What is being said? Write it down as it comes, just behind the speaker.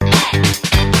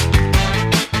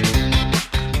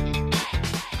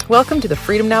Welcome to the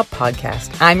Freedom Now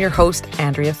podcast. I'm your host,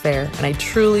 Andrea Fair, and I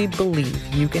truly believe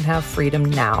you can have freedom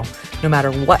now, no matter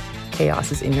what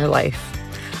chaos is in your life.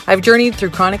 I've journeyed through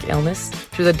chronic illness,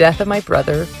 through the death of my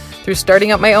brother, through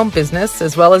starting up my own business,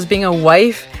 as well as being a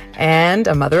wife and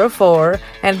a mother of 4.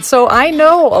 And so I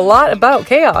know a lot about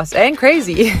chaos and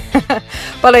crazy,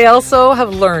 but I also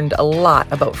have learned a lot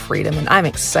about freedom, and I'm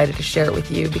excited to share it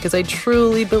with you because I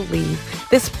truly believe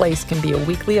this place can be a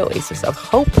weekly oasis of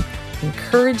hope,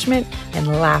 encouragement, and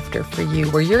laughter for you,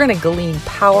 where you're going to glean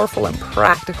powerful and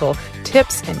practical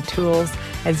tips and tools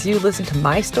as you listen to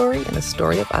my story and the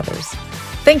story of others.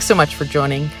 Thanks so much for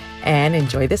joining and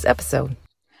enjoy this episode.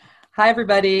 Hi,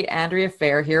 everybody. Andrea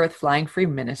Fair here with Flying Free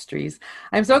Ministries.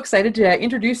 I'm so excited to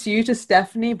introduce you to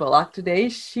Stephanie Bullock today.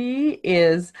 She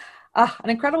is an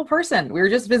incredible person. We were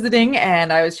just visiting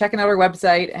and I was checking out her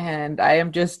website, and I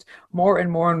am just more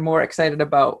and more excited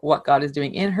about what God is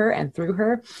doing in her and through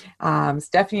her.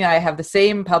 Stephanie and I have the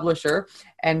same publisher.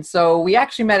 And so we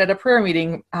actually met at a prayer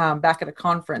meeting back at a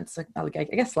conference, I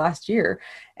guess last year.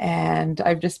 And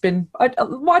I've just been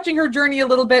watching her journey a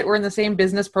little bit. We're in the same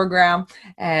business program.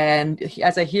 And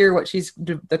as I hear what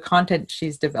the content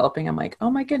she's developing, I'm like,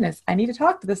 oh my goodness, I need to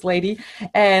talk to this lady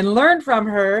and learn from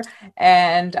her.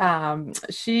 And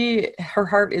her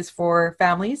heart is for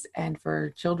families and for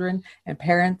children and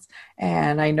parents.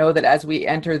 And I know that as we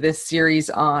enter this series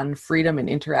on freedom and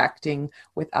interacting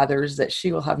with others, that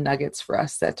she will have nuggets for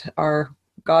us that are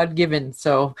God-given.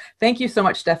 So thank you so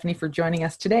much, Stephanie, for joining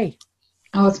us today.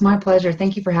 Oh, it's my pleasure.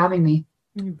 Thank you for having me.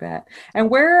 You bet. And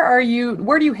where do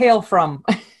you hail from?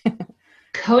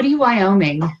 Cody,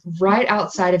 Wyoming, right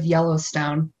outside of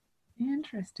Yellowstone.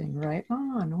 Interesting. Right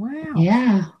on. Wow.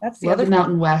 Yeah. That's the other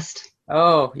Mountain West.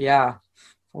 Oh, yeah,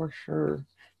 for sure.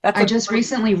 I just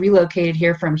recently relocated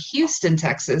here from Houston,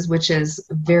 Texas, which is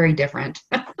very different.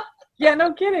 Yeah,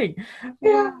 no kidding.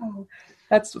 Yeah. Wow.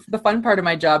 That's the fun part of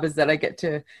my job, is that I get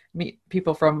to meet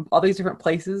people from all these different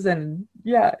places. And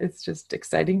yeah, it's just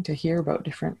exciting to hear about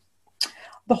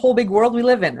the whole big world we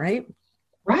live in, right?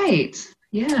 Right.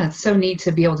 Yeah. It's so neat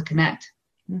to be able to connect.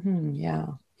 Mm-hmm, yeah.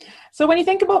 So when you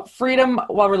think about freedom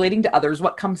while relating to others,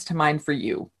 what comes to mind for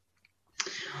you?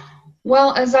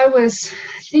 Well, as I was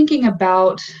thinking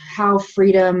about how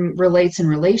freedom relates in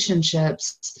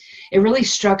relationships, it really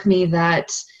struck me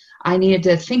that I needed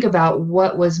to think about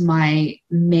what was my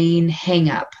main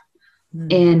hang-up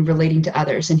in relating to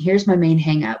others. And here's my main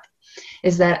hang-up,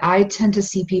 is that I tend to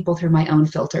see people through my own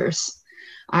filters.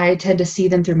 I tend to see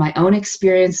them through my own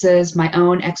experiences, my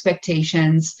own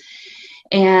expectations.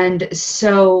 And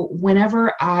so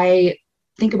whenever I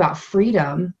think about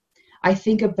freedom, I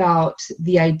think about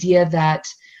the idea that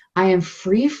I am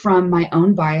free from my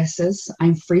own biases,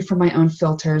 I'm free from my own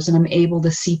filters, and I'm able to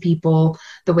see people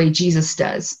the way Jesus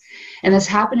does. And this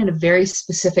happened in a very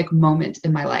specific moment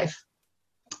in my life.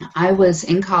 I was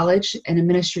in college in a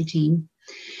ministry team,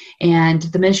 and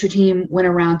the ministry team went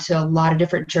around to a lot of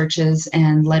different churches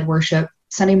and led worship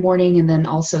Sunday morning and then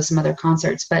also some other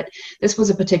concerts. But this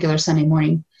was a particular Sunday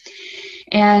morning.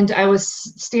 And I was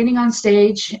standing on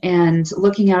stage and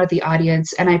looking out at the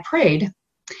audience, and I prayed.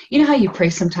 You know how you pray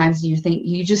sometimes and you think,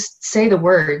 you just say the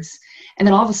words, and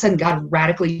then all of a sudden God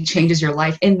radically changes your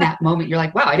life in that moment. You're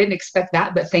like, wow, I didn't expect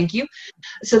that, but thank you.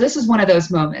 So this is one of those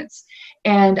moments.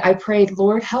 And I prayed,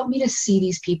 Lord, help me to see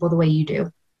these people the way you do.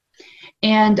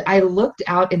 And I looked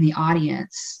out in the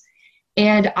audience,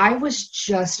 and I was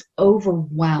just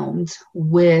overwhelmed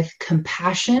with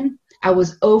compassion. I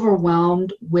was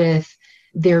overwhelmed with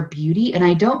their beauty. And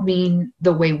I don't mean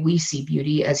the way we see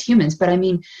beauty as humans, but I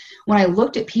mean, when I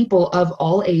looked at people of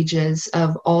all ages,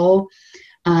 of all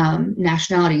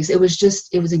nationalities, it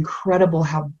was incredible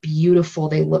how beautiful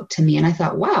they looked to me. And I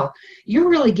thought, wow, you're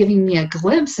really giving me a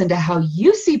glimpse into how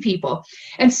you see people.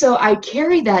 And so I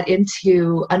carried that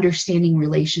into understanding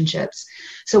relationships.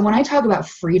 So when I talk about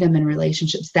freedom in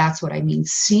relationships, that's what I mean.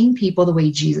 Seeing people the way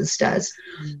Jesus does,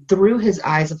 through his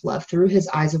eyes of love, through his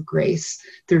eyes of grace,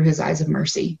 through his eyes of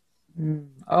mercy.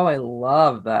 Oh, I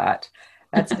love that.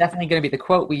 That's definitely going to be the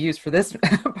quote we use for this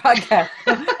podcast.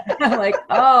 I'm like,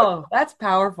 oh, that's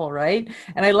powerful, right?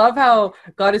 And I love how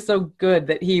God is so good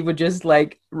that he would just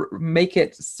make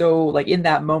it so in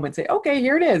that moment, say, okay,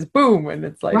 here it is, boom. And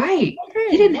it's like, right. Okay,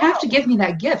 he didn't have to give me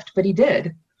that gift, but he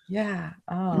did. Yeah.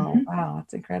 Oh, wow.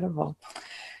 That's incredible.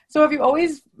 So have you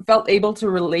always felt able to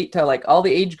relate to all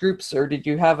the age groups, or did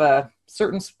you have a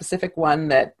certain specific one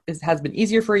that has been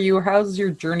easier for you, or how's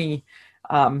your journey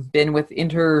been with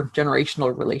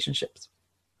intergenerational relationships?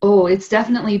 Oh, it's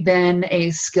definitely been a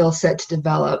skill set to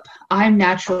develop. I'm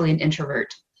naturally an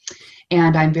introvert.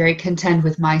 and I'm very content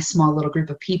with my small little group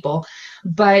of people.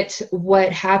 But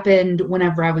what happened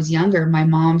whenever I was younger, my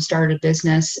mom started a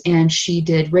business and she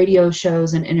did radio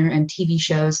shows and TV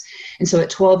shows. And so at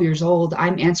 12 years old,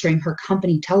 I'm answering her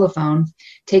company telephone,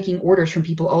 taking orders from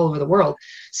people all over the world.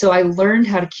 So I learned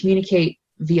how to communicate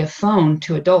via phone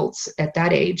to adults at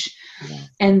that age. Yeah.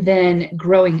 And then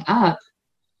growing up,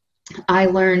 I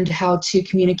learned how to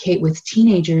communicate with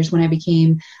teenagers when I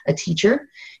became a teacher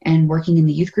and working in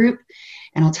the youth group.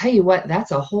 And I'll tell you what,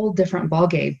 that's a whole different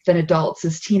ballgame than adults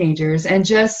as teenagers. And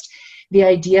just the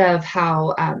idea of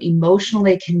how emotional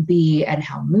they can be and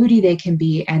how moody they can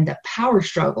be and the power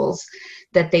struggles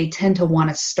that they tend to want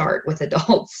to start with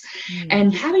adults.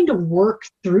 And having to work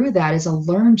through that is a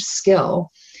learned skill.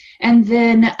 And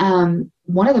then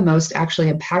one of the most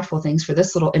actually impactful things for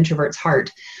this little introvert's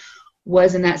heart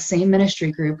was in that same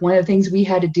ministry group. One of the things we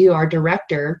had to do, our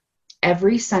director,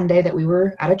 every Sunday that we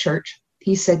were at a church,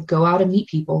 he said, go out and meet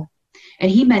people.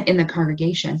 And he meant in the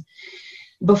congregation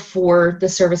before the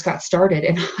service got started.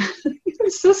 And I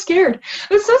was so scared.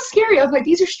 It was so scary. I was like,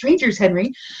 these are strangers,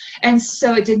 Henry. And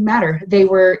so it didn't matter. They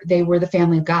were the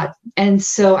family of God. And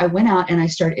so I went out and I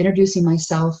started introducing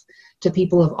myself to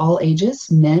people of all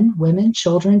ages, men, women,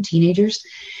 children, teenagers.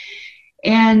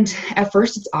 And at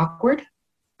first it's awkward.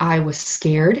 I was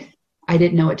scared. I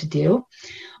didn't know what to do.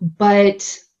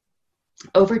 But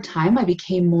over time, I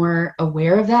became more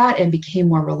aware of that and became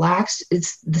more relaxed.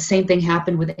 It's the same thing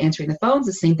happened with answering the phones.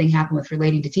 The same thing happened with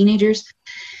relating to teenagers.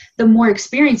 The more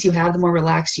experience you have, the more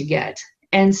relaxed you get.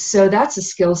 And so that's a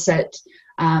skill set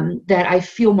that I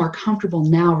feel more comfortable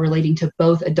now relating to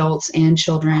both adults and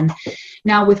children.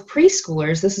 Now with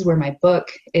preschoolers, this is where my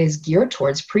book is geared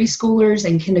towards, preschoolers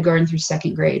and kindergarten through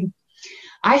second grade.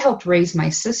 I helped raise my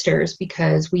sisters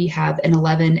because we have an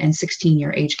 11 and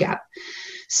 16-year age gap.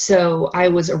 So I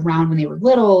was around when they were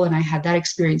little and I had that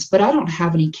experience, but I don't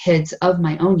have any kids of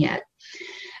my own yet.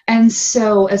 And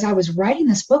so as I was writing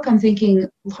this book, I'm thinking,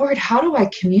 Lord, how do I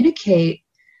communicate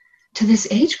to this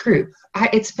age group?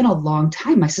 It's been a long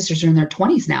time. My sisters are in their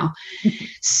 20s now.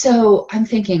 So I'm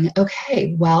thinking,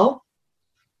 okay, well,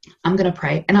 I'm going to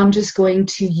pray and I'm just going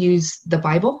to use the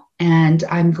Bible and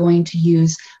I'm going to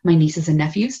use my nieces and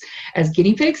nephews as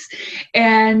guinea pigs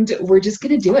and we're just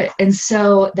going to do it. And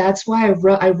so that's why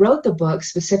I wrote the book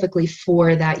specifically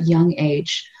for that young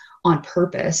age on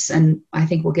purpose. And I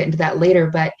think we'll get into that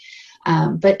later, but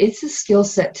it's a skill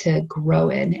set to grow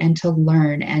in and to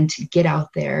learn and to get out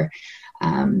there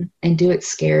and do it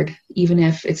scared, even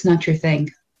if it's not your thing.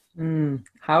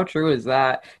 How true is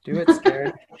that? Do it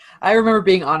scared. I remember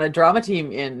being on a drama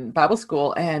team in Bible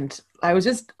school and I was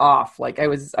just off. I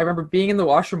remember being in the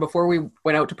washroom before we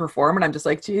went out to perform and I'm just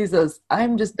like, Jesus,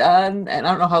 I'm just done. And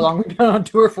I don't know how long we've been on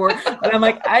tour for, but I'm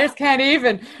like, I just can't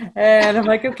even. And I'm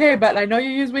like, okay, but I know you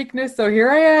use weakness. So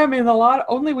here I am in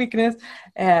only weakness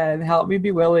and help me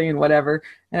be willing and whatever.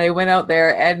 And I went out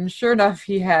there and sure enough,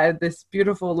 he had this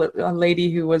beautiful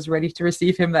lady who was ready to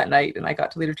receive him that night. And I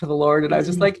got to lead her to the Lord. And I was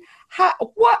just like,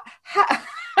 what?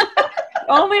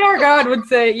 Only our God would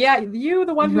say, yeah, you,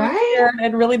 the one who's scared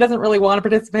and really doesn't really want to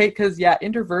participate because, yeah,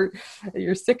 introvert,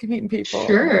 you're sick of meeting people.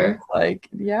 Sure.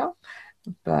 Yeah.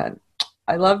 But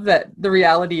I love that the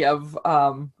reality of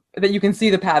that you can see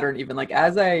the pattern even.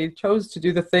 As I chose to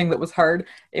do the thing that was hard,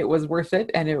 it was worth it.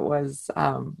 And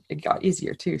it got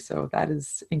easier too. So that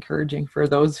is encouraging for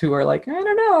those who are like, I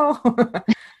don't know.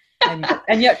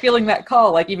 and yet feeling that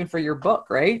call, even for your book,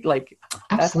 right?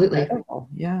 Absolutely.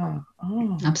 Yeah.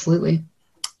 Oh. Absolutely.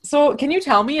 So can you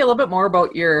tell me a little bit more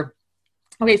about your,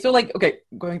 going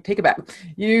to take it back.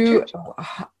 You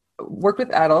worked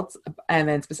with adults and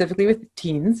then specifically with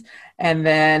teens. And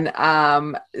then,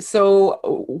 so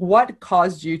what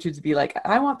caused you to be like,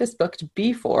 I want this book to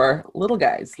be for little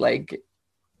guys?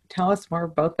 Tell us more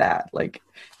about that.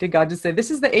 Did God just say, this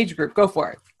is the age group, go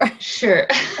for it? Sure.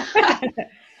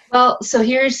 Well, so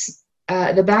here's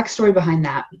the backstory behind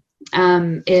that.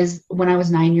 Is when I was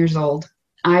 9 years old,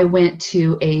 I went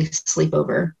to a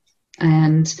sleepover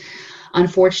and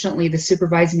unfortunately the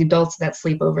supervising adults at that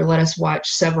sleepover let us watch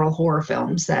several horror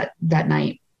films that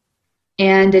night.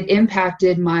 And it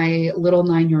impacted my little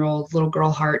 9-year-old little girl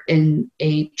heart in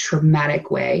a traumatic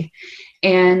way.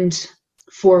 And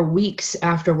for weeks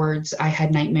afterwards, I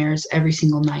had nightmares every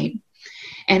single night.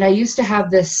 And I used to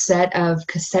have this set of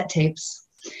cassette tapes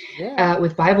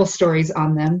with Bible stories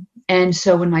on them. And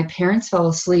so when my parents fell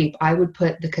asleep, I would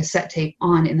put the cassette tape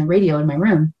on in the radio in my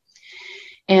room.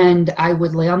 And I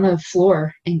would lay on the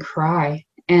floor and cry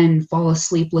and fall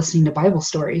asleep listening to Bible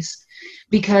stories.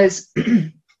 Because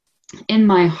in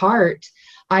my heart,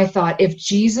 I thought, if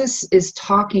Jesus is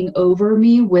talking over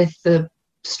me with the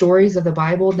stories of the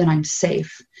Bible, then I'm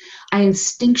safe. I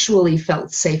instinctually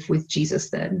felt safe with Jesus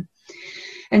then.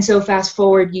 And so fast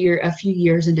forward a few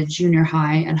years into junior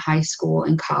high and high school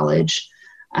and college,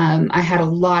 I had a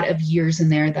lot of years in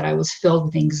there that I was filled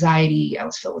with anxiety. I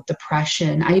was filled with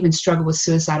depression. I even struggled with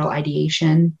suicidal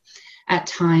ideation at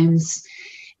times.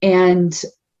 And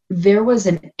there was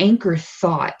an anchor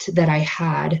thought that I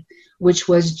had, which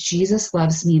was, Jesus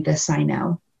loves me, this I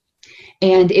know.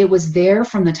 And it was there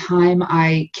from the time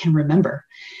I can remember.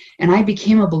 And I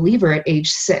became a believer at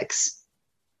age 6.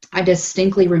 I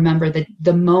distinctly remember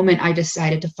the moment I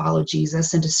decided to follow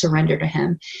Jesus and to surrender to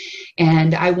him.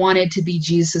 And I wanted to be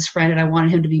Jesus' friend, and I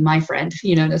wanted him to be my friend,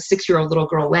 in a 6-year-old little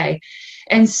girl way.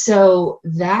 And so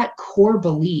that core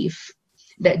belief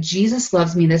that Jesus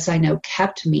loves me, this I know,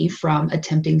 kept me from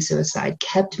attempting suicide,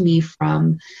 kept me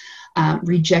from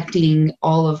rejecting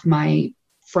all of my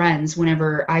friends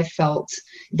whenever I felt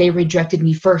they rejected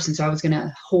me first. And so I was going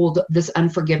to hold this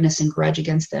unforgiveness and grudge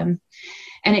against them.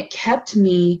 And it kept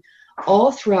me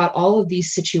all throughout all of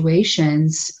these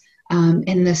situations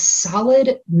in this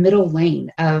solid middle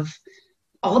lane of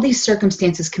all these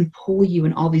circumstances can pull you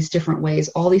in all these different ways.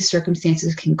 All these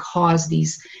circumstances can cause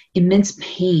these immense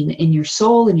pain in your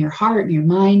soul, in your heart, in your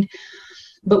mind.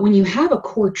 But when you have a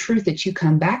core truth that you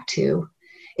come back to,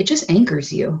 it just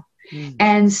anchors you.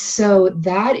 And so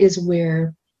that is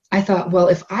where I thought, well,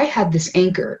 if I had this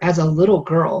anchor as a little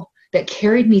girl that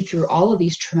carried me through all of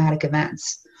these traumatic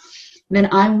events, then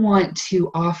I want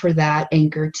to offer that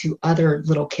anchor to other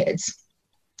little kids.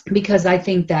 Because I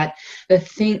think that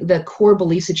the core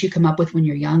beliefs that you come up with when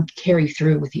you're young carry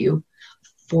through with you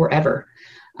forever.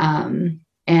 And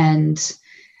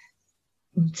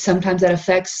sometimes that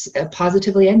affects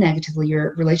positively and negatively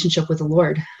your relationship with the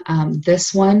Lord.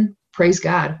 This one, praise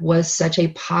God, was such a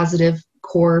positive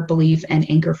core belief and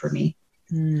anchor for me.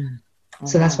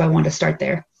 So that's why I wanted to start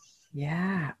there.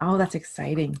 Yeah. Oh, that's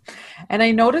exciting. And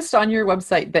I noticed on your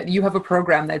website that you have a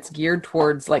program that's geared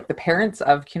towards like the parents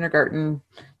of kindergarten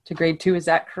to grade 2. Is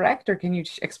that correct? Or can you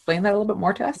explain that a little bit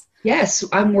more to us? Yes,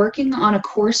 I'm working on a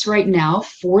course right now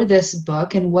for this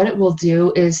book. And what it will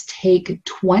do is take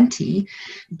 20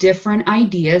 different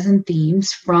ideas and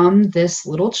themes from this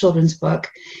little children's book.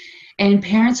 And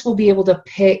parents will be able to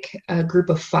pick a group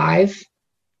of 5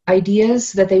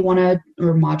 ideas that they want to,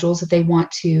 or modules that they want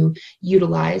to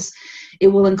utilize. It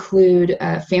will include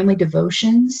family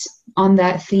devotions on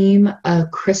that theme, a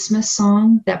Christmas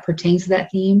song that pertains to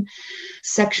that theme,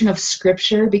 section of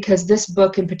scripture, because this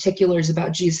book in particular is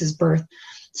about Jesus' birth.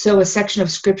 So a section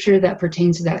of scripture that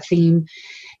pertains to that theme.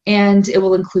 And it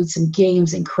will include some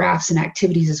games and crafts and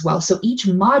activities as well. So each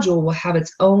module will have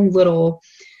its own little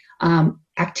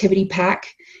activity pack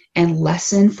and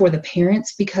lesson for the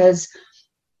parents, because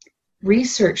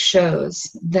research shows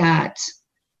that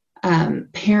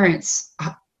parents,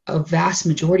 a vast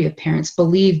majority of parents,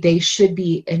 believe they should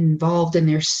be involved in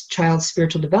their child's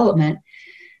spiritual development.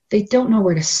 They don't know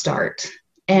where to start.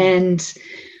 And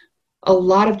a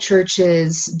lot of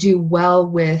churches do well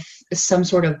with some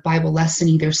sort of Bible lesson,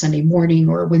 either Sunday morning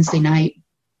or Wednesday night,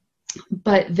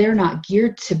 but they're not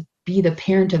geared to be the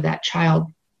parent of that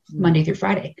child Monday through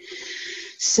Friday.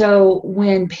 So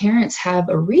when parents have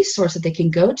a resource that they can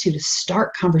go to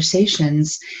start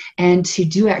conversations and to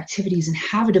do activities and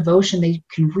have a devotion they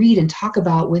can read and talk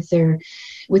about with their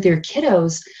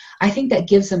kiddos, I think that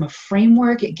gives them a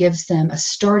framework. It gives them a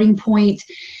starting point.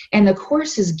 And the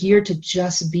course is geared to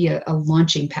just be a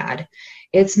launching pad.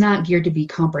 It's not geared to be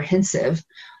comprehensive.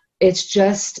 It's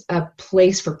just a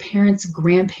place for parents,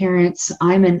 grandparents.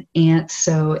 I'm an aunt,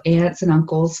 so aunts and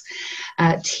uncles,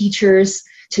 teachers,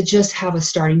 to just have a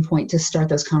starting point to start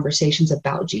those conversations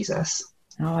about Jesus.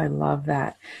 Oh, I love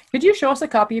that. Could you show us a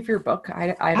copy of your book?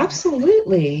 I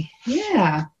Absolutely.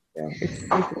 Yeah. It's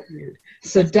super weird.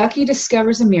 So Ducky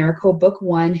Discovers a Miracle, Book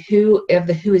 1, Who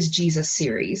is Jesus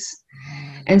series.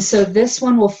 And so this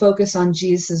one will focus on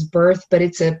Jesus' birth, but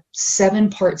it's a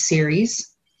 7-part series.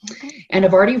 Okay. And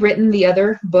I've already written the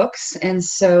other books. And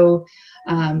so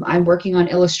I'm working on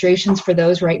illustrations for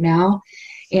those right now.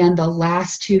 And the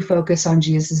last 2 focus on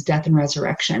Jesus' death and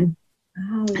resurrection.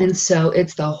 Oh. And so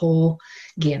it's the whole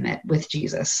gamut with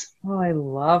Jesus. Oh, I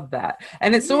love that.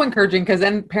 And it's so encouraging, because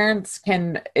then parents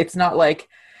can, it's not like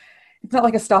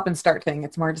a stop and start thing.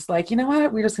 It's more just like, you know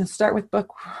what, we're just going to start with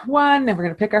book 1 and we're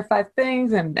going to pick our 5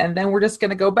 things. And then we're just going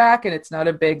to go back, and it's not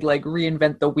a big, like,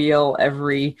 reinvent the wheel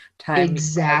every time.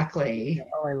 Exactly.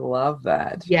 Oh, I love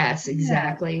that. Yes,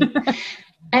 exactly.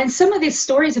 And some of these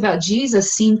stories about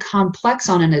Jesus seem complex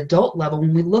on an adult level.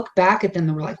 When we look back at them,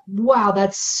 and we're like, wow,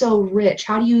 that's so rich.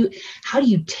 How do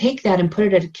you take that and put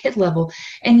it at a kid level?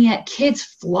 And yet kids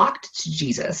flocked to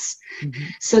Jesus. Mm-hmm.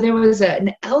 So there was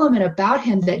an element about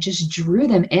him that just drew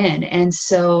them in. And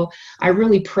so I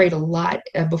really prayed a lot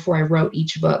before I wrote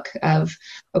each book of,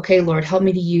 okay, Lord, help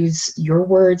me to use your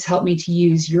words, help me to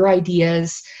use your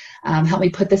ideas. Help me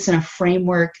put this in a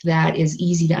framework that is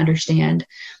easy to understand,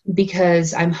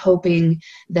 because I'm hoping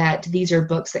that these are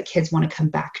books that kids want to come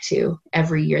back to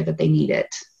every year that they need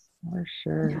it. For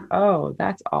sure. Yeah. Oh,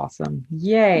 that's awesome.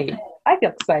 Yay. I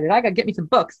get excited. I got to get me some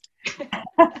books.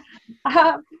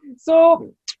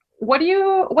 So what do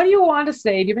you want to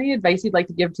say? Do you have any advice you'd like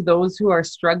to give to those who are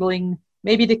struggling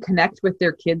maybe to connect with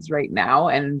their kids right now?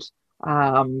 And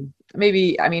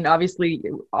maybe, I mean, obviously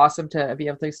awesome to be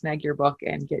able to snag your book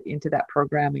and get into that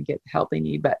program and get the help they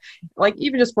need. But like,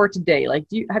 even just for today, like,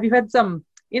 have you had some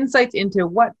insights into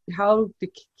how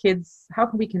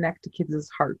can we connect to kids'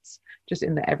 hearts just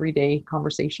in the everyday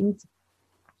conversations?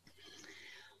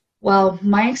 Well,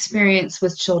 my experience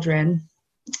with children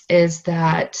is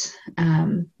that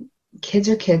kids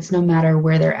are kids no matter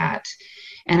where they're at.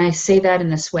 And I say that in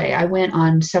this way. I've been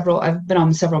on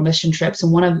several mission trips,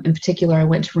 and one of them in particular, I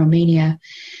went to Romania,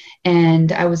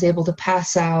 and I was able to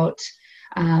pass out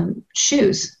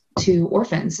shoes to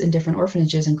orphans in different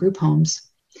orphanages and group homes.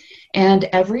 And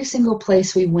every single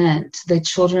place we went, the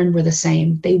children were the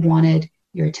same. They wanted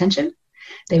your attention.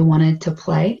 They wanted to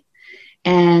play.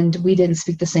 And we didn't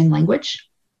speak the same language,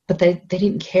 but they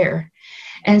didn't care.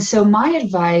 And so my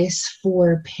advice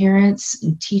for parents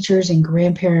and teachers and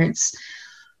grandparents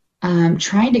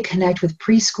trying to connect with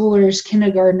preschoolers,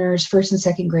 kindergartners, first and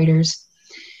second graders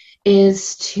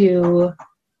is to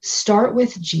start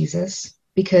with Jesus,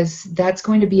 because that's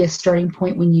going to be a starting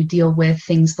point when you deal with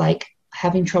things like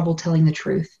having trouble telling the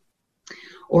truth,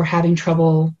 or having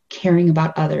trouble caring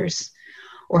about others,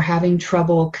 or having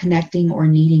trouble connecting or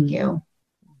needing you.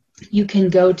 You can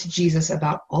go to Jesus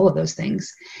about all of those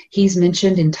things. He's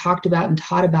mentioned and talked about and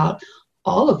taught about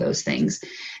all of those things.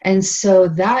 And so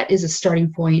that is a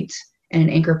starting point and an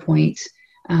anchor point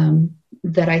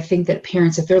that I think that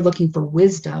parents, if they're looking for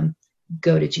wisdom,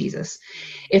 go to Jesus.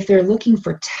 If they're looking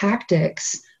for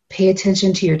tactics, pay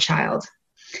attention to your child.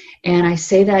 And I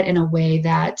say that in a way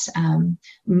that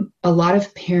a lot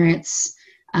of parents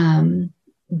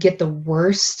get the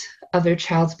worst of their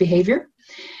child's behavior.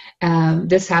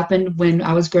 This happened when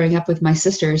I was growing up with my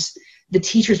sisters. The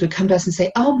teachers would come to us and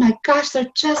say, oh my gosh, they're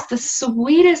just the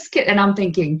sweetest kid. And I'm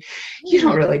thinking, you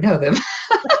don't really know them.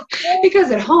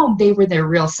 Because at home, they were their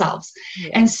real selves. Yeah.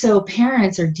 And so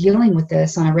parents are dealing with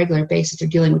this on a regular basis. They're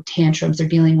dealing with tantrums. They're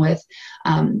dealing with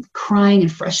crying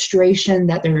and frustration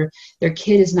that their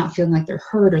kid is not feeling like they're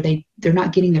heard, or they're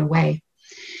not getting their way.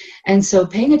 And so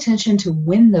paying attention to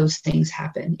when those things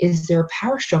happen. Is there a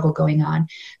power struggle going on?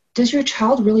 Does your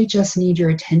child really just need your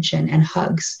attention and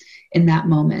hugs in that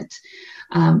moment?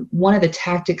 One of the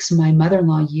tactics my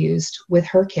mother-in-law used with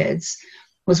her kids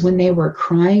was when they were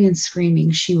crying and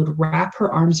screaming, she would wrap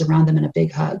her arms around them in a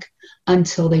big hug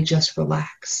until they just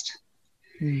relaxed.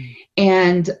 Mm.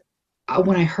 And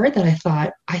when I heard that, I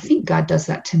thought, I think God does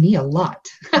that to me a lot.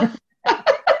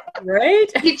 Right?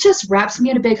 He just wraps me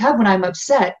in a big hug when I'm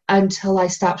upset until I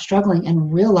stop struggling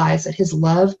and realize that his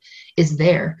love is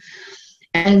there.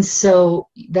 And so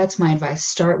that's my advice.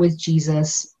 Start with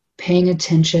Jesus, paying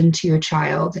attention to your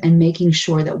child and making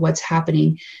sure that what's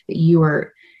happening, that you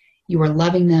are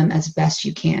loving them as best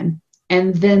you can.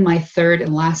 And then my third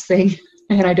and last thing,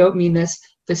 and I don't mean this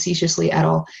facetiously at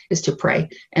all, is to pray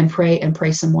and pray and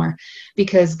pray some more,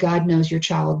 because God knows your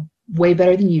child way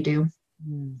better than you do.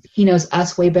 He knows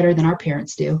us way better than our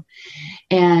parents do.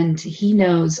 And he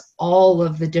knows all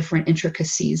of the different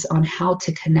intricacies on how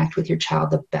to connect with your child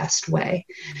the best way.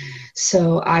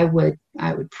 So I would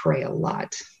pray a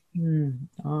lot.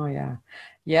 Oh yeah.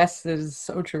 Yes, it is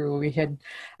so true.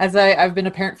 I've been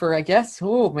a parent for, I guess,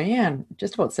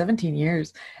 just about 17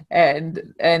 years.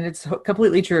 And it's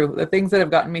completely true. The things that have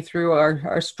gotten me through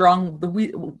are strong.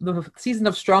 The season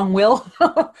of strong will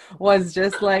was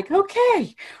just like,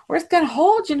 okay, we're just going to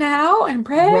hold you now and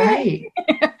pray.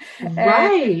 Right.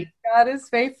 Right. God is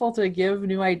faithful to give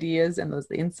new ideas and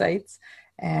those insights.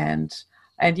 And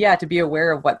yeah, to be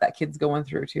aware of what that kid's going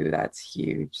through too. That's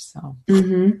huge. So.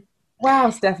 Mm-hmm.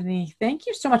 Wow, Stephanie, thank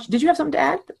you so much. Did you have something to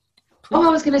add? Please. Oh, I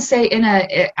was going to say,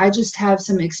 I just have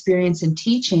some experience in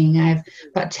teaching. I have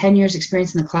about 10 years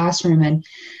experience in the classroom, and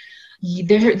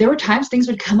there were times things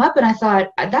would come up and I thought,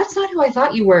 that's not who I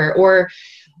thought you were. Or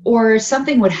or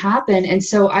something would happen. And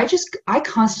so I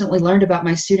constantly learned about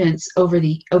my students over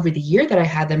the year that I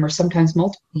had them, or sometimes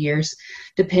multiple years,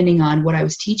 depending on what I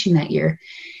was teaching that year.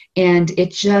 And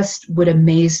it just would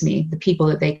amaze me, the people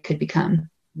that they could become.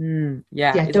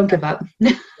 Yeah. Don't give up.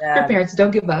 Your parents,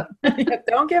 don't give up. Yeah,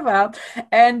 don't give up.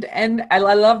 And I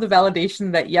love the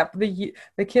validation that, yep, the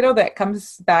kiddo that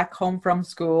comes back home from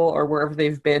school or wherever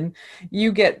they've been,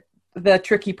 you get the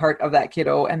tricky part of that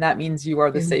kiddo, and that means you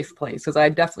are the safe place. Because I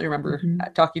definitely remember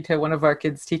talking to one of our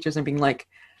kids' teachers and being like,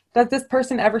 does this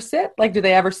person ever sit? Like, do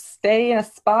they ever stay in a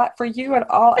spot for you at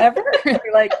all, ever? And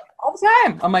they're like, all the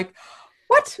time. I'm like,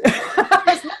 what? I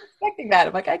was not expecting that.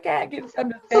 I'm like, I can't get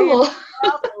them to stay in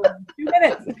 2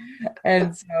 minutes.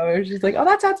 And so she's like, oh,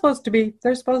 that's not supposed to be.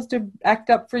 They're supposed to act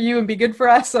up for you and be good for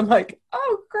us. I'm like,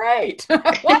 oh, great.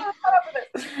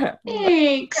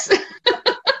 Thanks.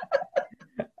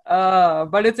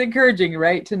 But it's encouraging,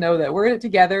 right, to know that we're in it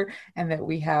together and that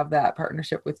we have that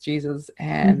partnership with Jesus,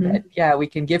 and that, we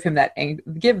can give them that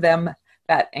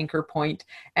anchor point.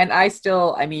 And I was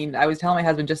telling my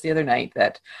husband just the other night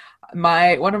that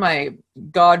one of my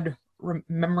God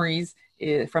memories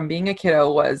from being a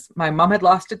kiddo was my mom had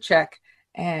lost a check,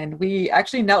 and we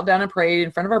actually knelt down and prayed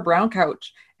in front of our brown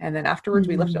couch. And then afterwards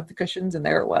we lifted up the cushions, and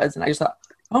there it was. And I just thought,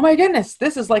 oh my goodness,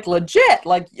 this is like legit,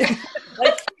 like he is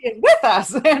with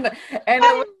us. And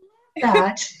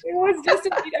it was just,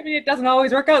 it doesn't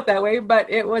always work out that way, but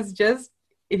it was just,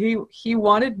 he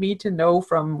wanted me to know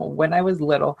from when I was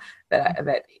little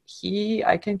that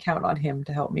I can count on him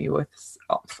to help me with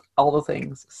all the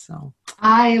things. So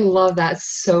I love that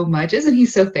so much. Isn't he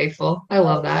so faithful? I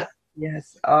love that.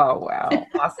 Yes. Oh, wow.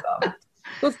 Awesome.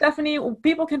 So Stephanie,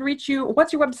 people can reach you.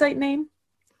 What's your website name?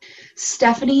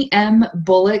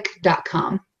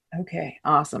 StephanieMBullock.com. Okay,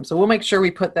 awesome. So we'll make sure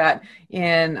we put that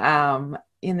in the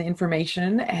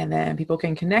information, and then people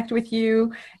can connect with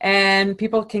you, and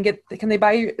people can they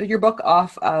buy your book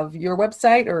off of your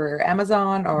website or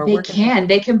Amazon, or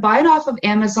they can buy it off of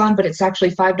Amazon, but it's actually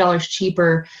 $5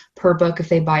 cheaper per book if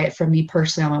they buy it from me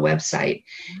personally on my website.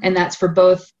 And that's for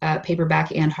both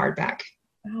paperback and hardback.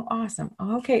 Oh, awesome.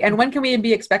 Okay. And when can we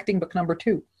be expecting book number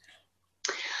 2?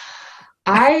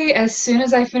 As soon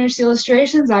as I finish the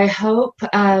illustrations, I hope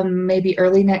maybe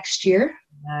early next year.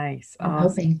 Nice. I'm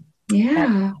hoping.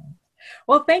 Yeah.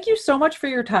 Well, thank you so much for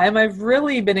your time. I've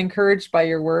really been encouraged by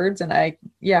your words, and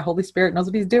Holy Spirit knows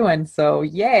what he's doing. So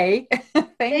yay.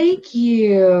 Thank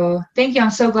you. Thank you.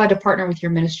 I'm so glad to partner with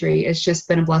your ministry. It's just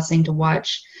been a blessing to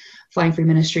watch Flying Free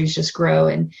Ministries just grow,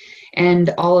 and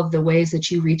all of the ways that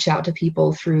you reach out to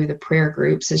people through the prayer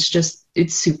groups.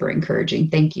 It's super encouraging.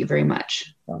 Thank you very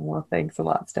much. Well, thanks a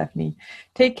lot, Stephanie.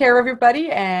 Take care,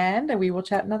 everybody, and we will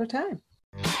chat another time.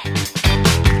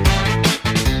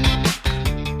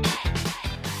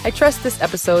 I trust this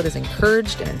episode has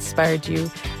encouraged and inspired you,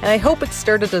 and I hope it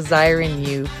stirred a desire in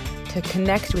you to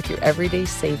connect with your everyday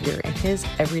Savior and his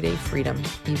everyday freedom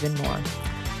even more.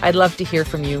 I'd love to hear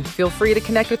from you. Feel free to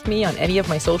connect with me on any of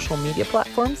my social media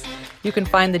platforms. You can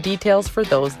find the details for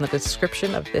those in the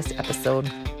description of this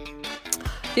episode.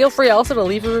 Feel free also to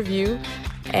leave a review,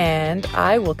 and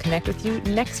I will connect with you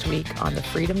next week on the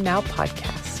Freedom Now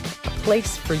podcast, a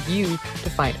place for you to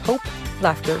find hope,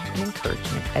 laughter, and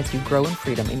encouragement as you grow in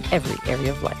freedom in every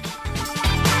area of life.